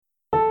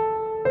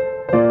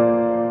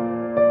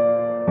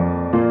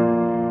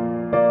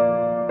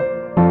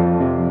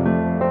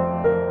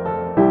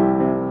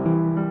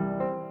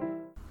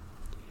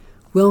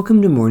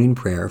Welcome to morning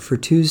prayer for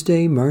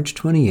Tuesday, March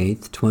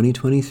 28th,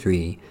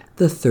 2023,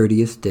 the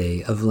 30th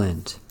day of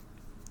Lent.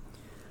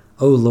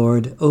 O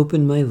Lord,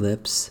 open my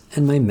lips,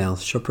 and my mouth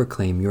shall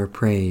proclaim your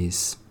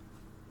praise.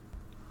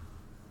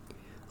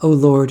 O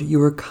Lord,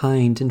 you are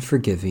kind and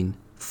forgiving,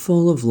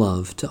 full of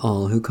love to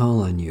all who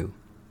call on you.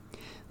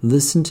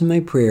 Listen to my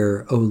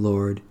prayer, O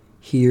Lord,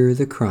 hear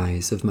the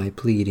cries of my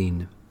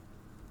pleading.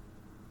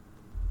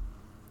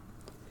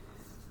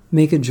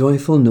 Make a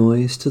joyful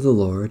noise to the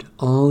Lord,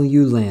 all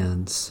you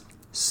lands.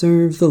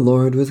 Serve the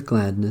Lord with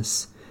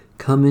gladness.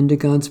 Come into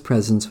God's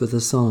presence with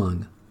a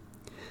song.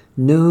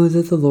 Know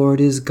that the Lord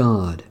is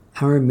God,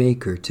 our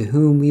Maker, to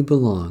whom we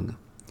belong.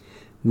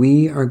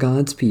 We are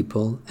God's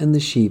people and the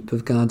sheep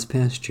of God's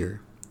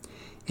pasture.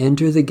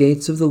 Enter the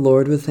gates of the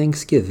Lord with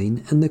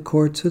thanksgiving and the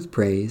courts with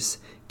praise.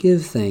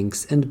 Give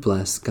thanks and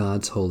bless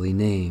God's holy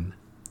name.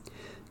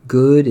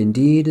 Good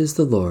indeed is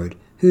the Lord,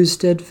 whose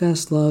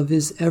steadfast love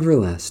is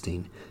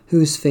everlasting,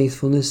 whose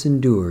faithfulness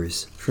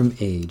endures from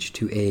age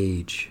to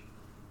age.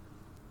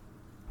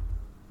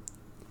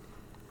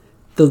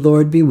 The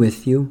Lord be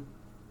with you.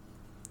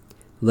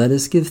 Let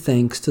us give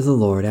thanks to the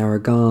Lord our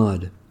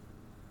God.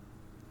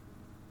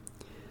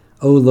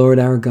 O Lord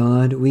our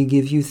God, we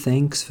give you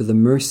thanks for the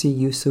mercy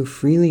you so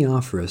freely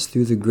offer us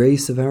through the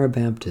grace of our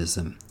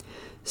baptism,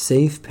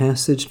 safe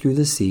passage through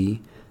the sea,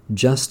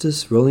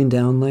 justice rolling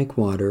down like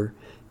water,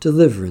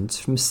 deliverance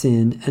from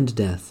sin and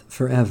death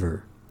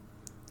forever.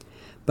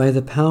 By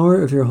the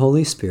power of your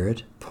Holy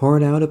Spirit,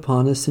 poured out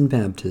upon us in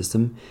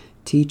baptism,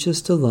 teach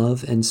us to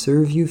love and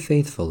serve you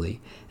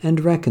faithfully, and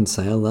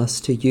reconcile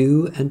us to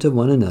you and to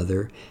one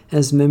another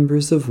as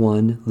members of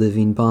one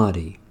living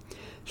body.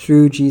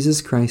 Through Jesus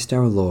Christ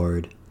our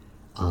Lord.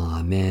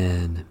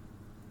 Amen.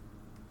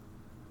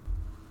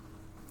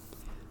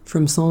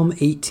 From Psalm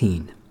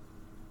 18.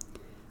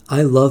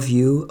 I love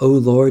you, O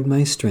Lord,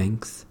 my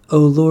strength, O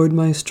Lord,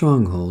 my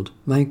stronghold,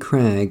 my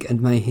crag and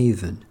my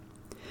haven.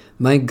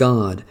 My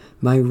God,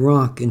 my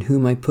rock in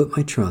whom I put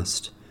my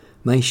trust,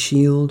 my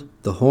shield,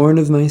 the horn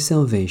of my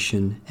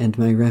salvation, and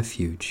my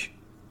refuge.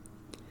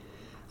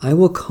 I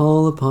will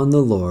call upon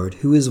the Lord,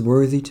 who is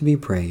worthy to be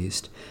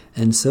praised,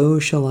 and so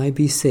shall I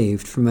be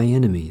saved from my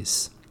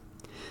enemies.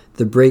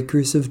 The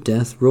breakers of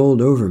death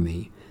rolled over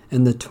me,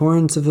 and the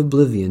torrents of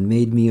oblivion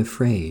made me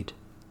afraid.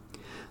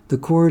 The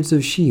cords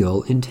of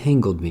Sheol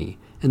entangled me,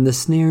 and the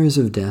snares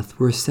of death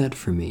were set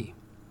for me.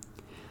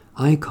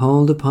 I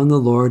called upon the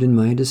Lord in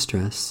my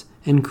distress,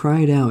 and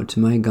cried out to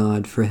my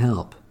God for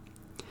help.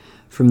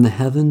 From the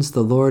heavens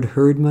the Lord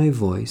heard my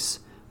voice,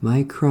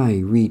 my cry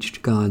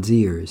reached God's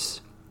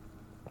ears.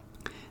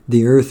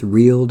 The earth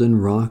reeled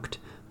and rocked,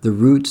 the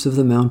roots of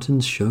the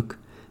mountains shook,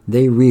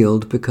 they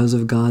reeled because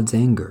of God's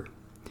anger.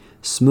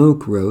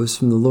 Smoke rose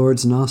from the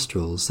Lord's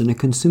nostrils, and a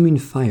consuming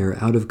fire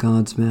out of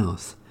God's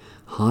mouth.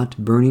 Hot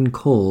burning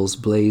coals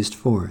blazed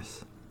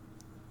forth.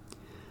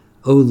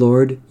 O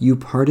Lord, you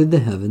parted the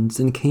heavens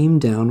and came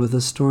down with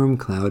a storm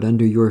cloud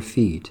under your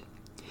feet.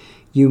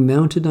 You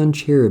mounted on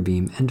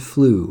cherubim and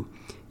flew.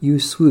 You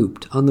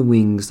swooped on the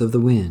wings of the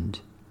wind.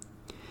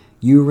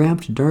 You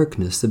wrapped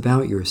darkness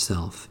about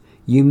yourself.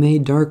 You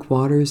made dark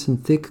waters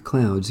and thick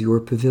clouds your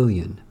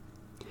pavilion.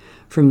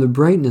 From the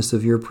brightness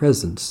of your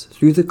presence,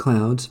 through the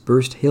clouds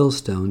burst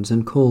hailstones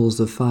and coals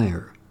of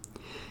fire.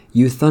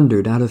 You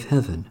thundered out of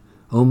heaven.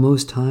 O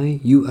Most High,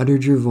 you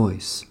uttered your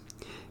voice.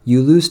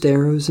 You loosed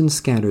arrows and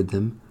scattered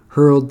them,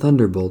 hurled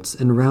thunderbolts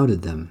and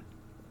routed them.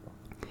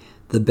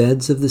 The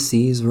beds of the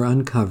seas were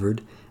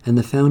uncovered, and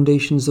the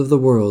foundations of the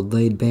world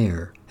laid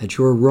bare, at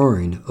your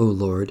roaring, O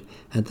Lord,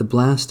 at the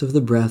blast of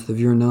the breath of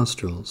your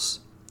nostrils.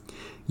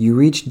 You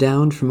reached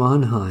down from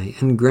on high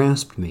and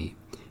grasped me.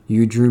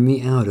 You drew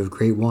me out of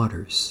great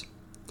waters.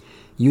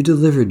 You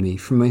delivered me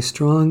from my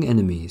strong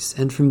enemies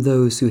and from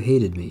those who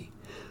hated me,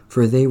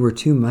 for they were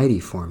too mighty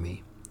for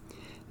me.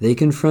 They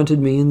confronted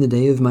me in the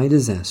day of my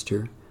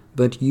disaster,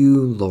 but you,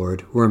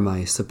 Lord, were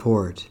my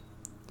support.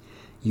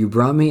 You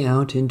brought me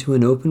out into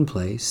an open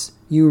place.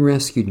 You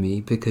rescued me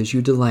because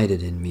you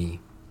delighted in me.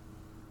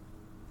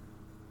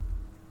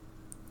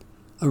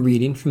 A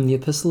reading from the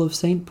Epistle of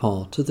St.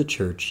 Paul to the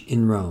Church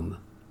in Rome.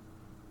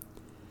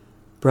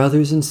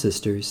 Brothers and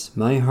sisters,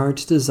 my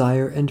heart's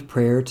desire and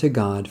prayer to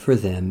God for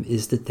them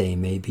is that they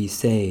may be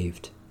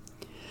saved.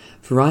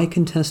 For I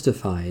can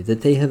testify that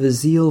they have a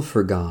zeal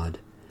for God,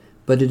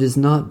 but it is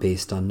not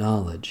based on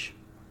knowledge.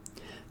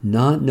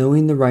 Not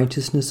knowing the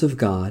righteousness of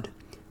God,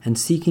 and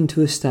seeking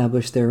to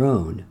establish their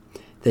own,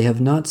 they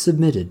have not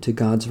submitted to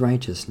God's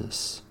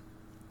righteousness.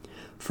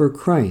 For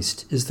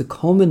Christ is the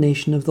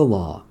culmination of the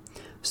law,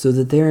 so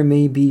that there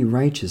may be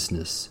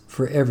righteousness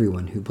for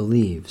everyone who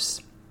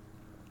believes.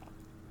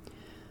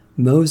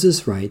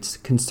 Moses writes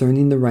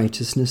concerning the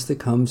righteousness that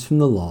comes from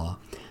the law,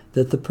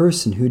 that the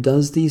person who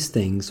does these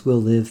things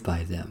will live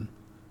by them.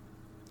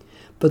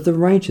 But the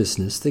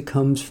righteousness that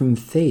comes from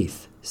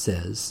faith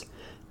says,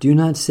 do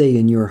not say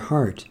in your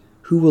heart,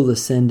 who will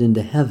ascend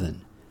into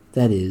heaven,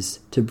 that is,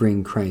 to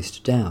bring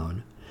Christ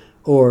down,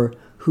 or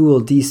who will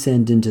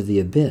descend into the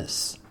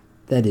abyss,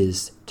 that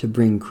is, to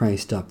bring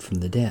Christ up from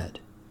the dead.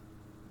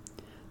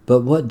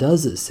 But what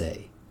does it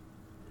say?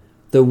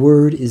 The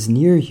word is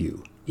near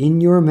you, in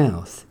your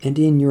mouth and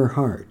in your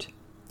heart.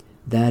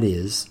 That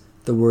is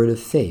the word of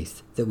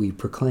faith that we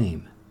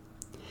proclaim.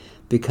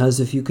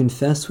 Because if you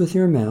confess with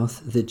your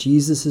mouth that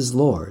Jesus is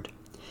Lord,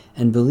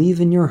 and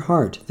believe in your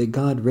heart that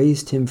God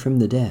raised him from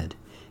the dead,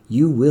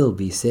 you will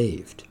be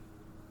saved.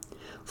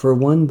 For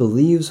one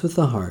believes with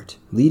the heart,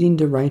 leading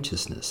to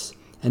righteousness,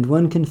 and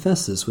one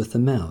confesses with the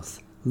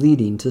mouth,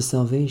 leading to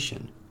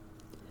salvation.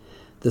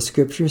 The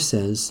Scripture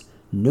says,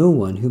 no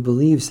one who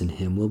believes in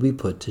him will be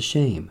put to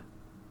shame.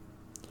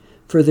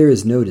 For there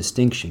is no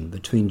distinction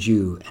between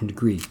Jew and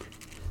Greek.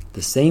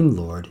 The same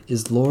Lord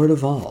is Lord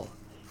of all,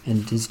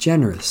 and is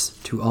generous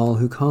to all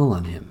who call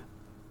on him.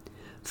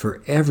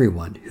 For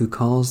everyone who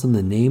calls on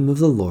the name of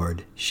the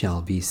Lord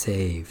shall be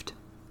saved.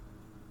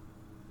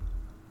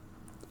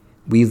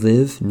 We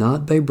live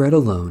not by bread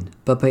alone,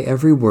 but by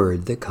every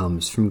word that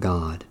comes from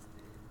God.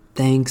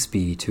 Thanks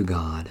be to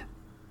God.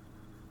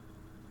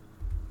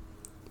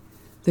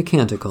 The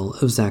Canticle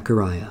of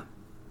Zechariah.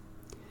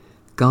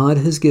 God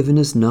has given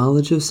us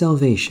knowledge of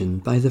salvation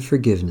by the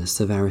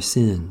forgiveness of our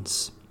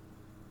sins.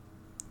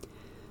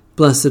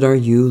 Blessed are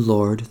you,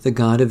 Lord, the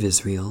God of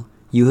Israel.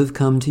 You have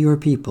come to your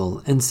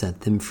people and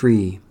set them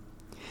free.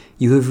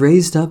 You have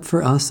raised up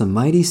for us a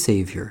mighty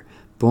Savior,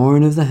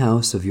 born of the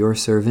house of your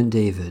servant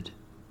David.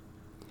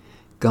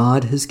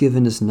 God has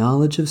given us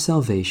knowledge of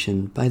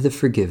salvation by the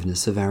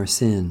forgiveness of our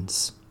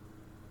sins.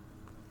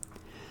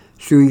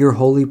 Through your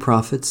holy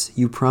prophets,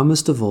 you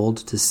promised of old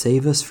to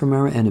save us from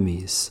our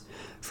enemies,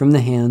 from the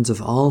hands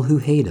of all who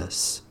hate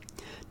us,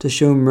 to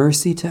show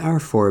mercy to our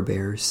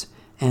forebears,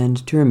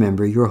 and to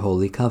remember your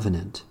holy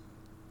covenant.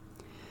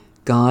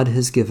 God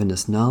has given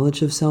us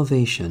knowledge of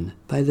salvation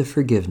by the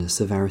forgiveness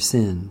of our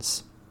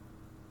sins.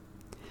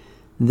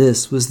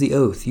 This was the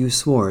oath you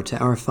swore to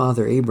our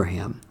father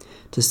Abraham,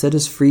 to set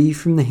us free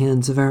from the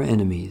hands of our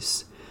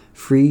enemies,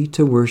 free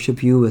to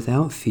worship you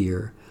without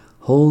fear,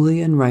 holy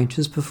and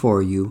righteous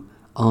before you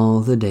all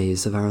the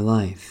days of our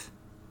life.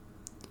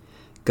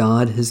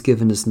 God has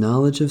given us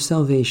knowledge of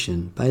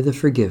salvation by the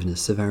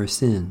forgiveness of our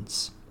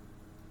sins.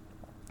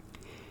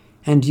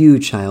 And you,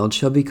 child,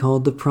 shall be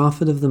called the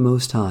prophet of the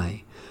Most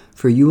High,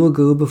 for you will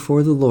go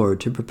before the Lord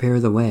to prepare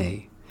the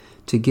way,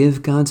 to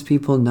give God's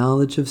people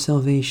knowledge of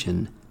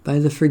salvation by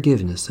the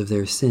forgiveness of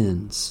their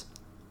sins.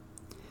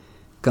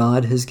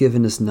 God has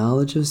given us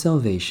knowledge of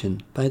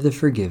salvation by the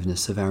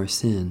forgiveness of our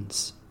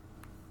sins.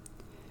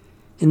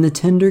 In the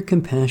tender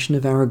compassion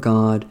of our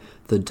God,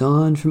 the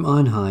dawn from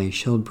on high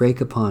shall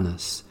break upon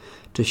us,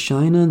 to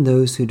shine on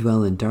those who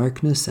dwell in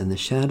darkness and the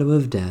shadow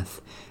of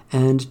death,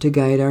 and to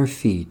guide our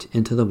feet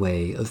into the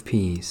way of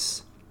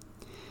peace.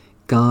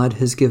 God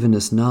has given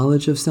us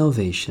knowledge of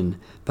salvation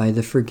by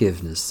the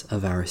forgiveness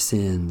of our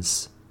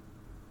sins.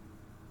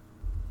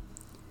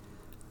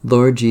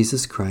 Lord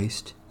Jesus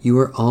Christ, you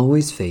are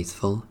always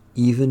faithful,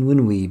 even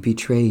when we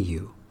betray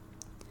you.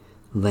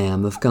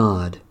 Lamb of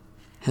God,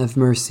 have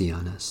mercy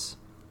on us.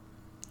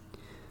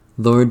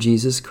 Lord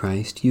Jesus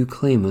Christ, you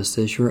claim us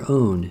as your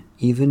own,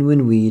 even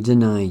when we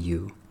deny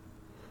you.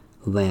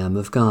 Lamb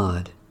of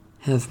God,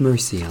 have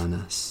mercy on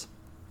us.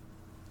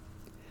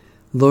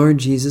 Lord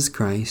Jesus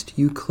Christ,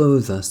 you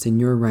clothe us in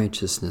your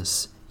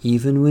righteousness,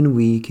 even when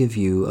we give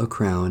you a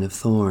crown of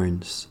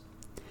thorns.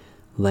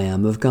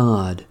 Lamb of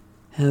God,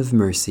 have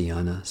mercy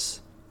on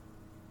us.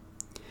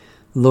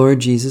 Lord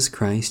Jesus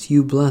Christ,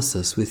 you bless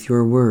us with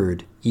your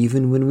word,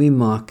 even when we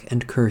mock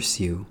and curse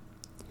you.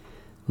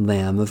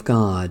 Lamb of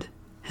God,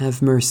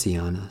 have mercy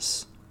on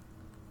us.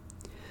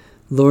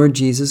 Lord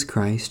Jesus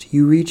Christ,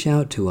 you reach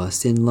out to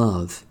us in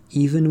love,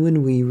 even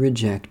when we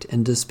reject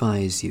and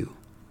despise you.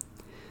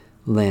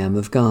 Lamb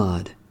of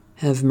God,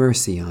 have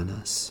mercy on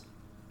us.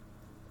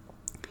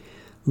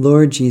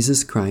 Lord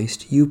Jesus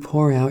Christ, you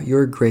pour out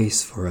your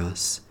grace for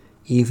us,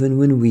 even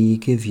when we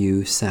give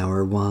you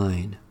sour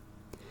wine.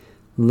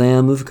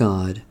 Lamb of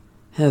God,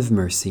 have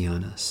mercy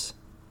on us.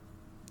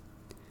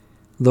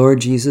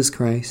 Lord Jesus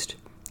Christ,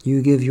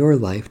 you give your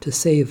life to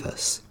save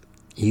us,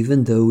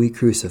 even though we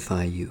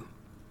crucify you.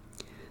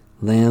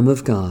 Lamb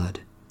of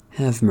God,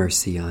 have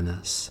mercy on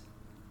us.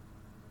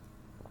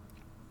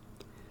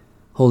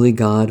 Holy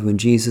God, when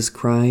Jesus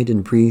cried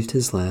and breathed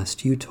his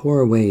last, you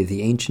tore away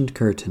the ancient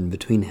curtain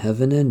between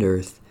heaven and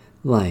earth,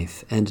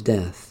 life and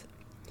death.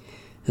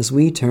 As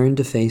we turn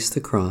to face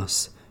the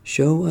cross,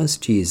 show us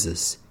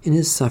Jesus in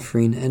his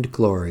suffering and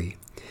glory,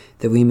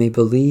 that we may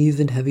believe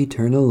and have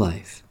eternal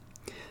life.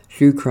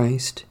 Through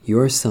Christ,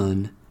 your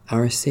Son,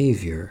 our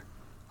Savior.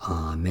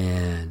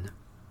 Amen.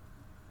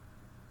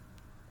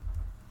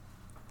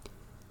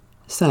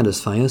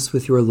 Satisfy us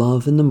with your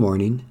love in the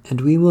morning,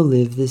 and we will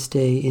live this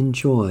day in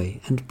joy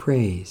and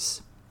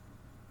praise.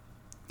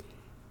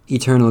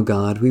 Eternal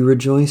God, we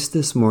rejoice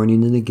this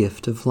morning in the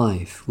gift of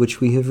life,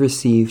 which we have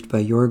received by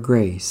your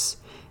grace,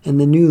 and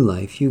the new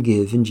life you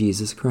give in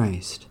Jesus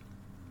Christ.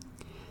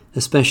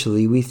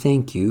 Especially we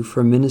thank you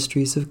for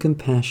ministries of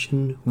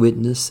compassion,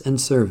 witness, and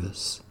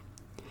service,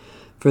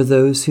 for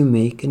those who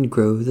make and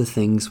grow the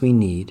things we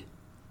need,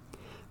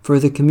 for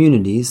the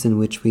communities in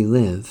which we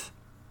live,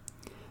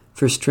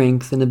 for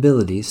strength and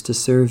abilities to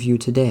serve you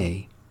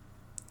today,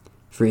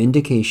 for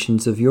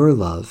indications of your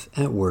love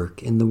at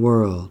work in the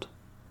world.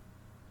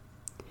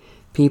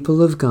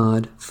 People of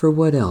God, for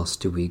what else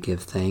do we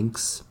give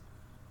thanks?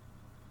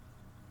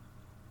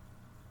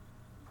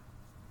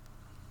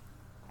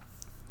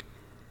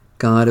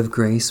 God of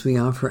grace, we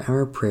offer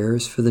our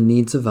prayers for the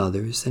needs of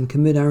others and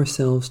commit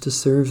ourselves to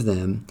serve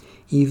them,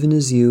 even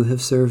as you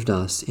have served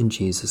us in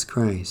Jesus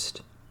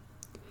Christ.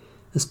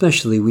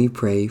 Especially we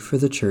pray for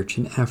the Church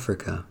in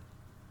Africa,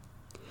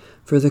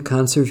 for the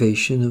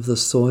conservation of the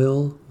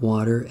soil,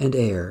 water, and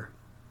air,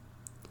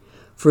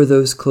 for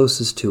those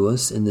closest to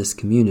us in this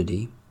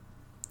community,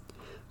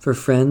 for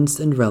friends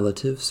and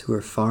relatives who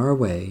are far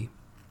away,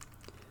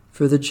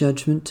 for the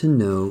judgment to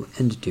know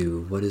and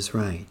do what is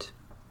right.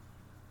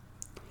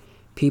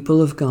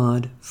 People of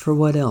God, for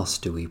what else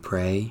do we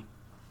pray?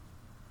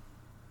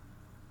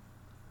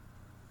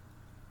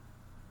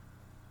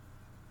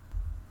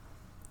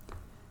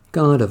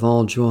 God of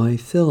all joy,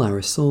 fill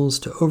our souls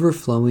to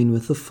overflowing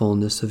with the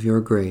fullness of your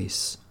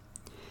grace.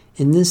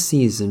 In this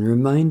season,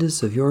 remind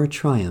us of your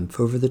triumph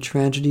over the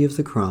tragedy of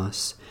the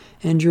cross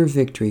and your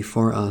victory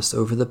for us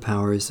over the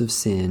powers of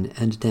sin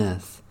and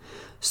death,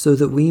 so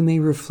that we may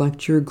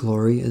reflect your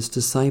glory as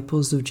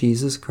disciples of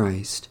Jesus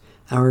Christ,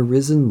 our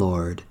risen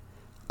Lord.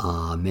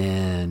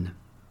 Amen.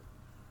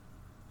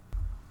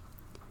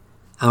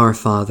 Our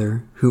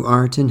Father, who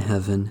art in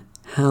heaven,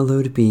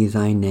 hallowed be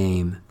thy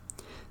name.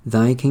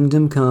 Thy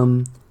kingdom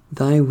come,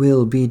 thy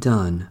will be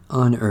done,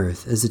 on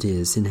earth as it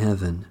is in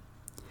heaven.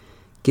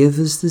 Give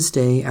us this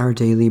day our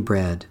daily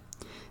bread,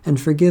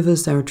 and forgive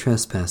us our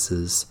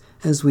trespasses,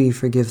 as we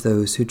forgive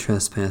those who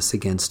trespass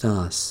against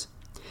us.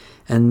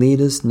 And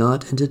lead us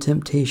not into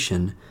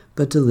temptation,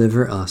 but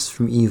deliver us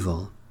from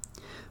evil.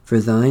 For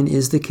thine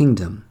is the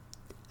kingdom,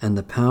 and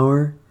the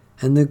power,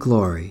 and the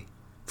glory,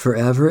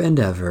 forever and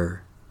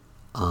ever.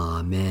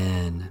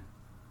 Amen.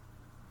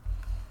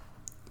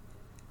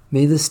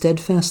 May the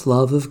steadfast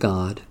love of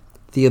God,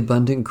 the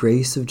abundant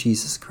grace of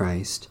Jesus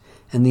Christ,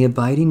 and the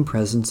abiding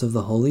presence of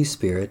the Holy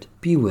Spirit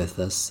be with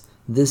us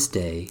this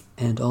day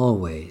and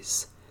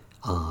always.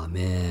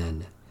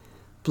 Amen.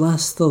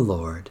 Bless the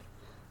Lord.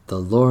 The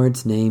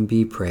Lord's name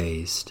be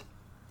praised.